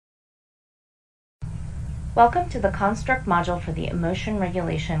Welcome to the construct module for the emotion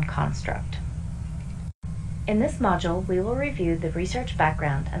regulation construct. In this module, we will review the research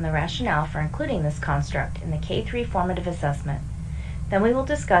background and the rationale for including this construct in the K-3 formative assessment. Then we will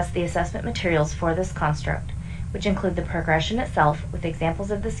discuss the assessment materials for this construct, which include the progression itself with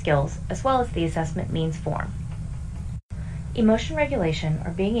examples of the skills, as well as the assessment means form. Emotion regulation,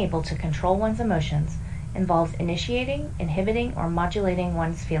 or being able to control one's emotions, involves initiating, inhibiting, or modulating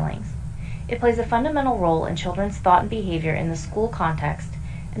one's feelings. It plays a fundamental role in children's thought and behavior in the school context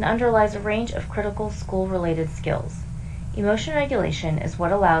and underlies a range of critical school-related skills. Emotion regulation is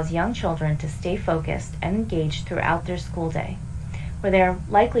what allows young children to stay focused and engaged throughout their school day, where they are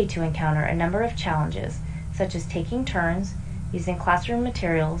likely to encounter a number of challenges, such as taking turns, using classroom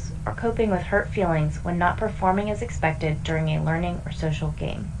materials, or coping with hurt feelings when not performing as expected during a learning or social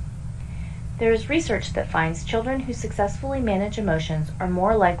game. There is research that finds children who successfully manage emotions are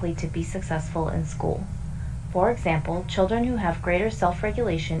more likely to be successful in school. For example, children who have greater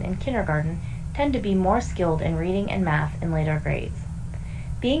self-regulation in kindergarten tend to be more skilled in reading and math in later grades.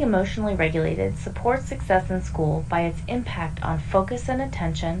 Being emotionally regulated supports success in school by its impact on focus and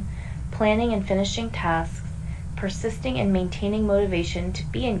attention, planning and finishing tasks, persisting and maintaining motivation to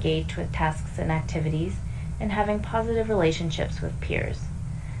be engaged with tasks and activities, and having positive relationships with peers.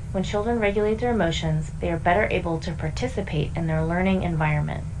 When children regulate their emotions, they are better able to participate in their learning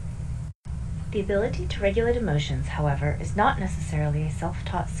environment. The ability to regulate emotions, however, is not necessarily a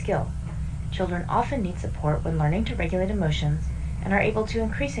self-taught skill. Children often need support when learning to regulate emotions and are able to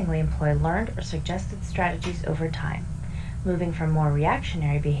increasingly employ learned or suggested strategies over time, moving from more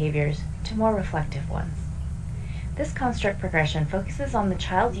reactionary behaviors to more reflective ones. This construct progression focuses on the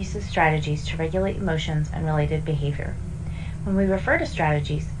child's use of strategies to regulate emotions and related behavior. When we refer to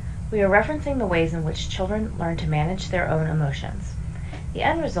strategies, we are referencing the ways in which children learn to manage their own emotions. The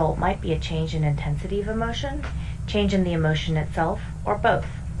end result might be a change in intensity of emotion, change in the emotion itself, or both.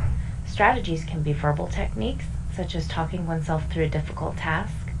 Strategies can be verbal techniques, such as talking oneself through a difficult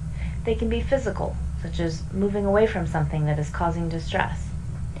task. They can be physical, such as moving away from something that is causing distress.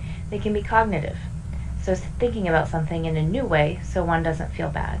 They can be cognitive, so thinking about something in a new way so one doesn't feel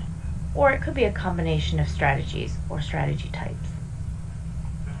bad. Or it could be a combination of strategies or strategy types.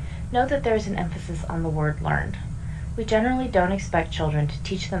 Note that there is an emphasis on the word learned. We generally don't expect children to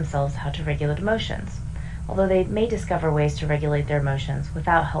teach themselves how to regulate emotions, although they may discover ways to regulate their emotions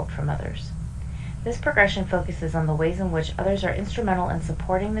without help from others. This progression focuses on the ways in which others are instrumental in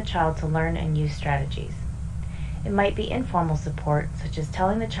supporting the child to learn and use strategies. It might be informal support, such as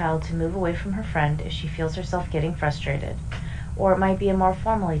telling the child to move away from her friend if she feels herself getting frustrated, or it might be a more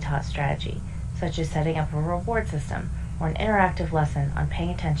formally taught strategy, such as setting up a reward system or an interactive lesson on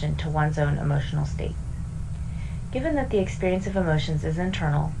paying attention to one's own emotional state. Given that the experience of emotions is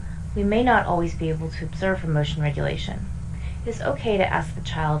internal, we may not always be able to observe emotion regulation. It is okay to ask the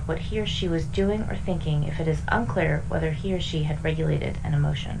child what he or she was doing or thinking if it is unclear whether he or she had regulated an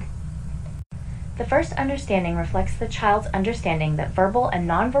emotion. The first understanding reflects the child's understanding that verbal and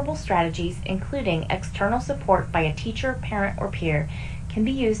nonverbal strategies, including external support by a teacher, parent, or peer, can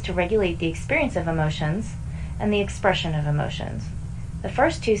be used to regulate the experience of emotions and the expression of emotions. The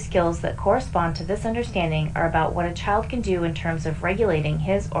first two skills that correspond to this understanding are about what a child can do in terms of regulating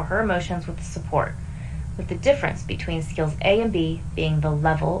his or her emotions with support, with the difference between skills A and B being the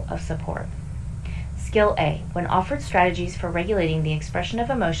level of support. Skill A, when offered strategies for regulating the expression of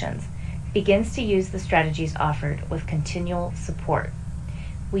emotions, begins to use the strategies offered with continual support.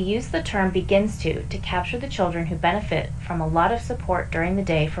 We use the term begins to capture the children who benefit from a lot of support during the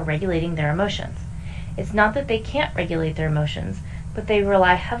day for regulating their emotions. It's not that they can't regulate their emotions, but they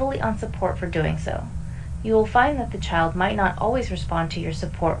rely heavily on support for doing so. You will find that the child might not always respond to your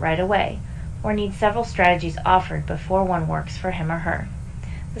support right away, or need several strategies offered before one works for him or her.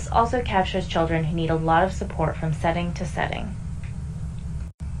 This also captures children who need a lot of support from setting to setting.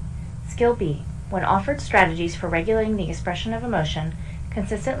 Skill B, when offered strategies for regulating the expression of emotion,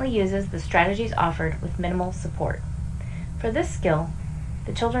 consistently uses the strategies offered with minimal support. For this skill,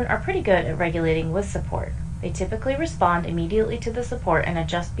 the children are pretty good at regulating with support. They typically respond immediately to the support and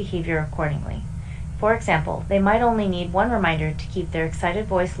adjust behavior accordingly. For example, they might only need one reminder to keep their excited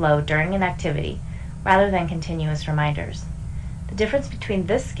voice low during an activity, rather than continuous reminders. The difference between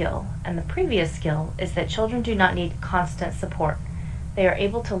this skill and the previous skill is that children do not need constant support. They are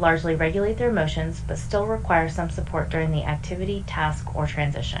able to largely regulate their emotions, but still require some support during the activity, task, or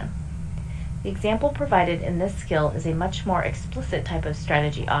transition. The example provided in this skill is a much more explicit type of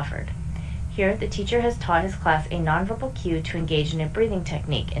strategy offered. Here, the teacher has taught his class a nonverbal cue to engage in a breathing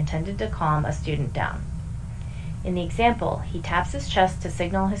technique intended to calm a student down. In the example, he taps his chest to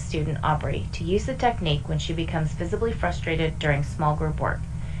signal his student Aubrey to use the technique when she becomes visibly frustrated during small group work.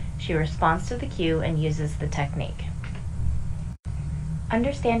 She responds to the cue and uses the technique.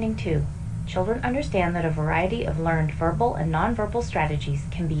 Understanding 2. Children understand that a variety of learned verbal and nonverbal strategies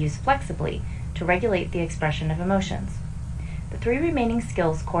can be used flexibly to regulate the expression of emotions. The 3 remaining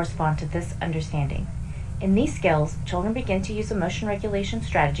skills correspond to this understanding. In these skills, children begin to use emotion regulation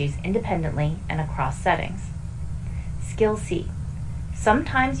strategies independently and across settings. Skill C.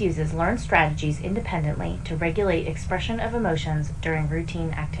 Sometimes uses learned strategies independently to regulate expression of emotions during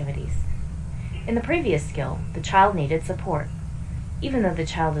routine activities. In the previous skill, the child needed support. Even though the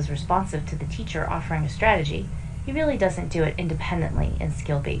child is responsive to the teacher offering a strategy, he really doesn't do it independently in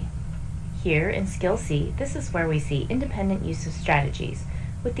Skill B. Here, in Skill C, this is where we see independent use of strategies,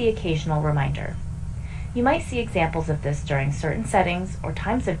 with the occasional reminder. You might see examples of this during certain settings or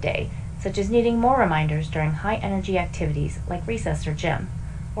times of day, such as needing more reminders during high-energy activities like recess or gym,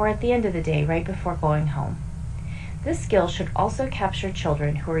 or at the end of the day right before going home. This skill should also capture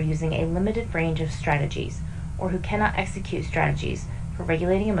children who are using a limited range of strategies, or who cannot execute strategies for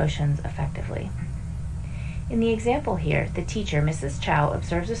regulating emotions effectively. In the example here, the teacher, Mrs. Chow,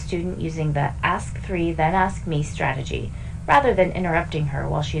 observes a student using the ask 3 then ask me strategy, rather than interrupting her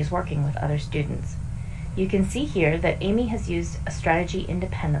while she is working with other students. You can see here that Amy has used a strategy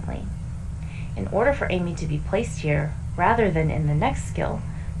independently. In order for Amy to be placed here, rather than in the next skill,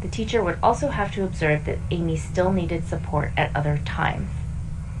 the teacher would also have to observe that Amy still needed support at other times.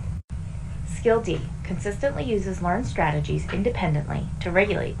 Skill D consistently uses learned strategies independently to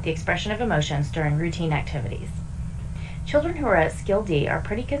regulate the expression of emotions during routine activities. Children who are at Skill D are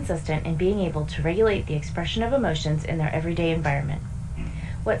pretty consistent in being able to regulate the expression of emotions in their everyday environment.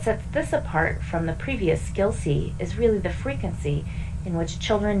 What sets this apart from the previous Skill C is really the frequency in which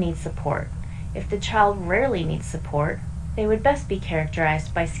children need support. If the child rarely needs support, they would best be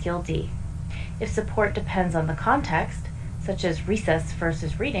characterized by Skill D. If support depends on the context, such as recess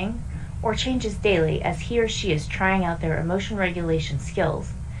versus reading, or changes daily as he or she is trying out their emotion regulation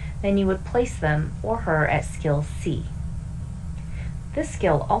skills, then you would place them or her at Skill C. This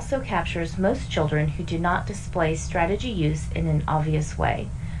skill also captures most children who do not display strategy use in an obvious way,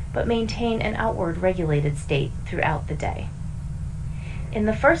 but maintain an outward regulated state throughout the day. In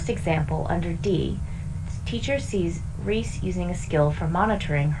the first example, under D, the teacher sees Reese using a skill for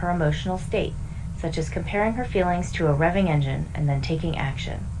monitoring her emotional state, such as comparing her feelings to a revving engine and then taking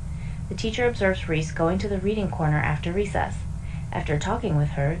action. The teacher observes Reese going to the reading corner after recess. After talking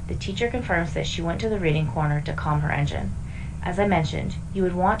with her, the teacher confirms that she went to the reading corner to calm her engine. As I mentioned, you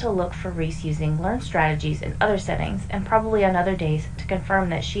would want to look for Reese using learned strategies in other settings and probably on other days to confirm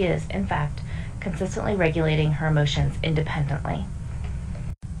that she is, in fact, consistently regulating her emotions independently.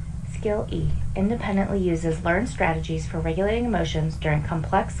 Skill E independently uses learned strategies for regulating emotions during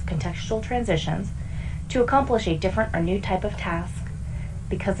complex contextual transitions to accomplish a different or new type of task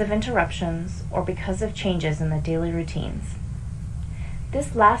because of interruptions or because of changes in the daily routines.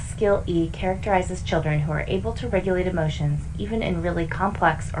 This last Skill E characterizes children who are able to regulate emotions even in really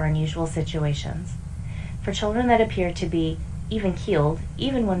complex or unusual situations. For children that appear to be even-keeled,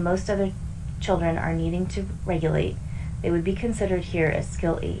 even when most other children are needing to regulate, they would be considered here as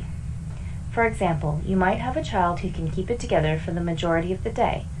Skill E. For example, you might have a child who can keep it together for the majority of the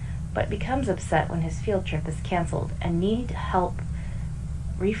day, but becomes upset when his field trip is canceled and need help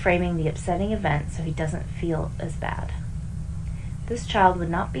reframing the upsetting event so he doesn't feel as bad. This child would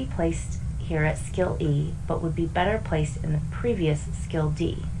not be placed here at Skill E, but would be better placed in the previous Skill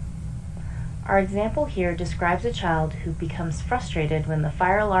D. Our example here describes a child who becomes frustrated when the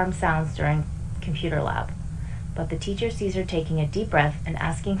fire alarm sounds during computer lab, but the teacher sees her taking a deep breath and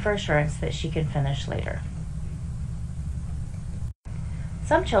asking for assurance that she can finish later.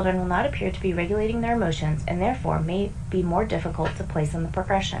 Some children will not appear to be regulating their emotions and therefore may be more difficult to place in the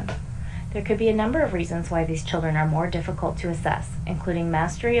progression. There could be a number of reasons why these children are more difficult to assess, including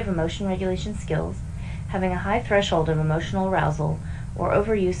mastery of emotion regulation skills, having a high threshold of emotional arousal, or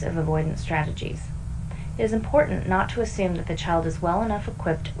overuse of avoidance strategies. It is important not to assume that the child is well enough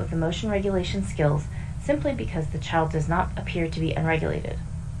equipped with emotion regulation skills simply because the child does not appear to be unregulated.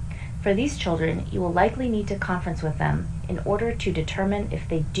 For these children, you will likely need to conference with them in order to determine if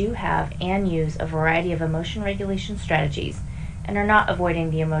they do have and use a variety of emotion regulation strategies and are not avoiding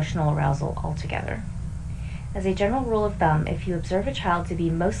the emotional arousal altogether. As a general rule of thumb, if you observe a child to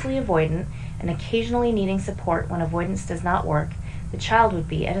be mostly avoidant and occasionally needing support when avoidance does not work, the child would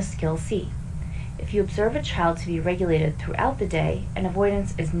be at a Skill C. If you observe a child to be regulated throughout the day and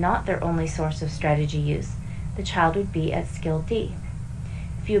avoidance is not their only source of strategy use, the child would be at Skill D.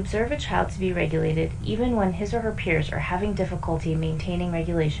 If you observe a child to be regulated even when his or her peers are having difficulty maintaining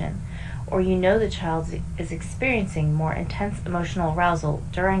regulation, or you know the child is experiencing more intense emotional arousal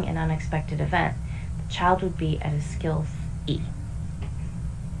during an unexpected event, the child would be at a skill E.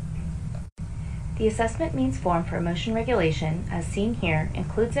 The assessment means form for emotion regulation, as seen here,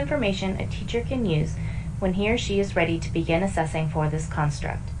 includes information a teacher can use when he or she is ready to begin assessing for this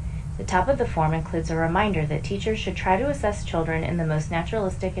construct. The top of the form includes a reminder that teachers should try to assess children in the most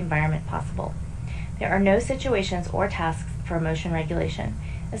naturalistic environment possible. There are no situations or tasks for emotion regulation,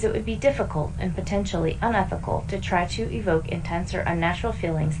 as it would be difficult and potentially unethical to try to evoke intense or unnatural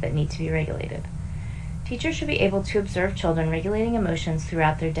feelings that need to be regulated. Teachers should be able to observe children regulating emotions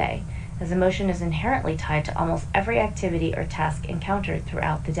throughout their day, as emotion is inherently tied to almost every activity or task encountered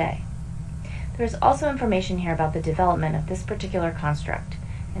throughout the day. There is also information here about the development of this particular construct,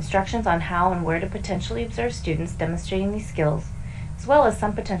 instructions on how and where to potentially observe students demonstrating these skills, as well as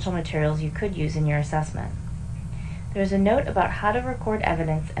some potential materials you could use in your assessment. There is a note about how to record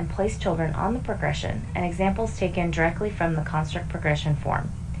evidence and place children on the progression, and examples taken directly from the construct progression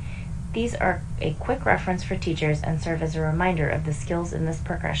form. These are a quick reference for teachers and serve as a reminder of the skills in this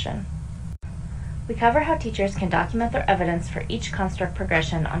progression. We cover how teachers can document their evidence for each construct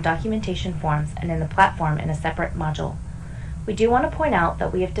progression on documentation forms and in the platform in a separate module. We do want to point out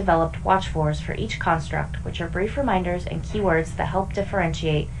that we have developed watch-fors for each construct, which are brief reminders and keywords that help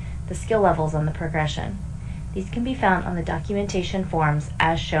differentiate the skill levels on the progression. These can be found on the documentation forms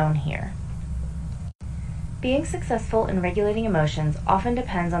as shown here. Being successful in regulating emotions often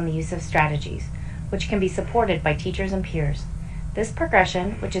depends on the use of strategies, which can be supported by teachers and peers. This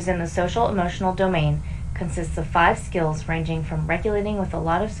progression, which is in the social-emotional domain, consists of 5 skills ranging from regulating with a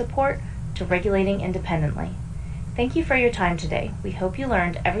lot of support to regulating independently. Thank you for your time today. We hope you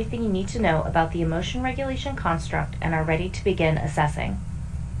learned everything you need to know about the emotion regulation construct and are ready to begin assessing.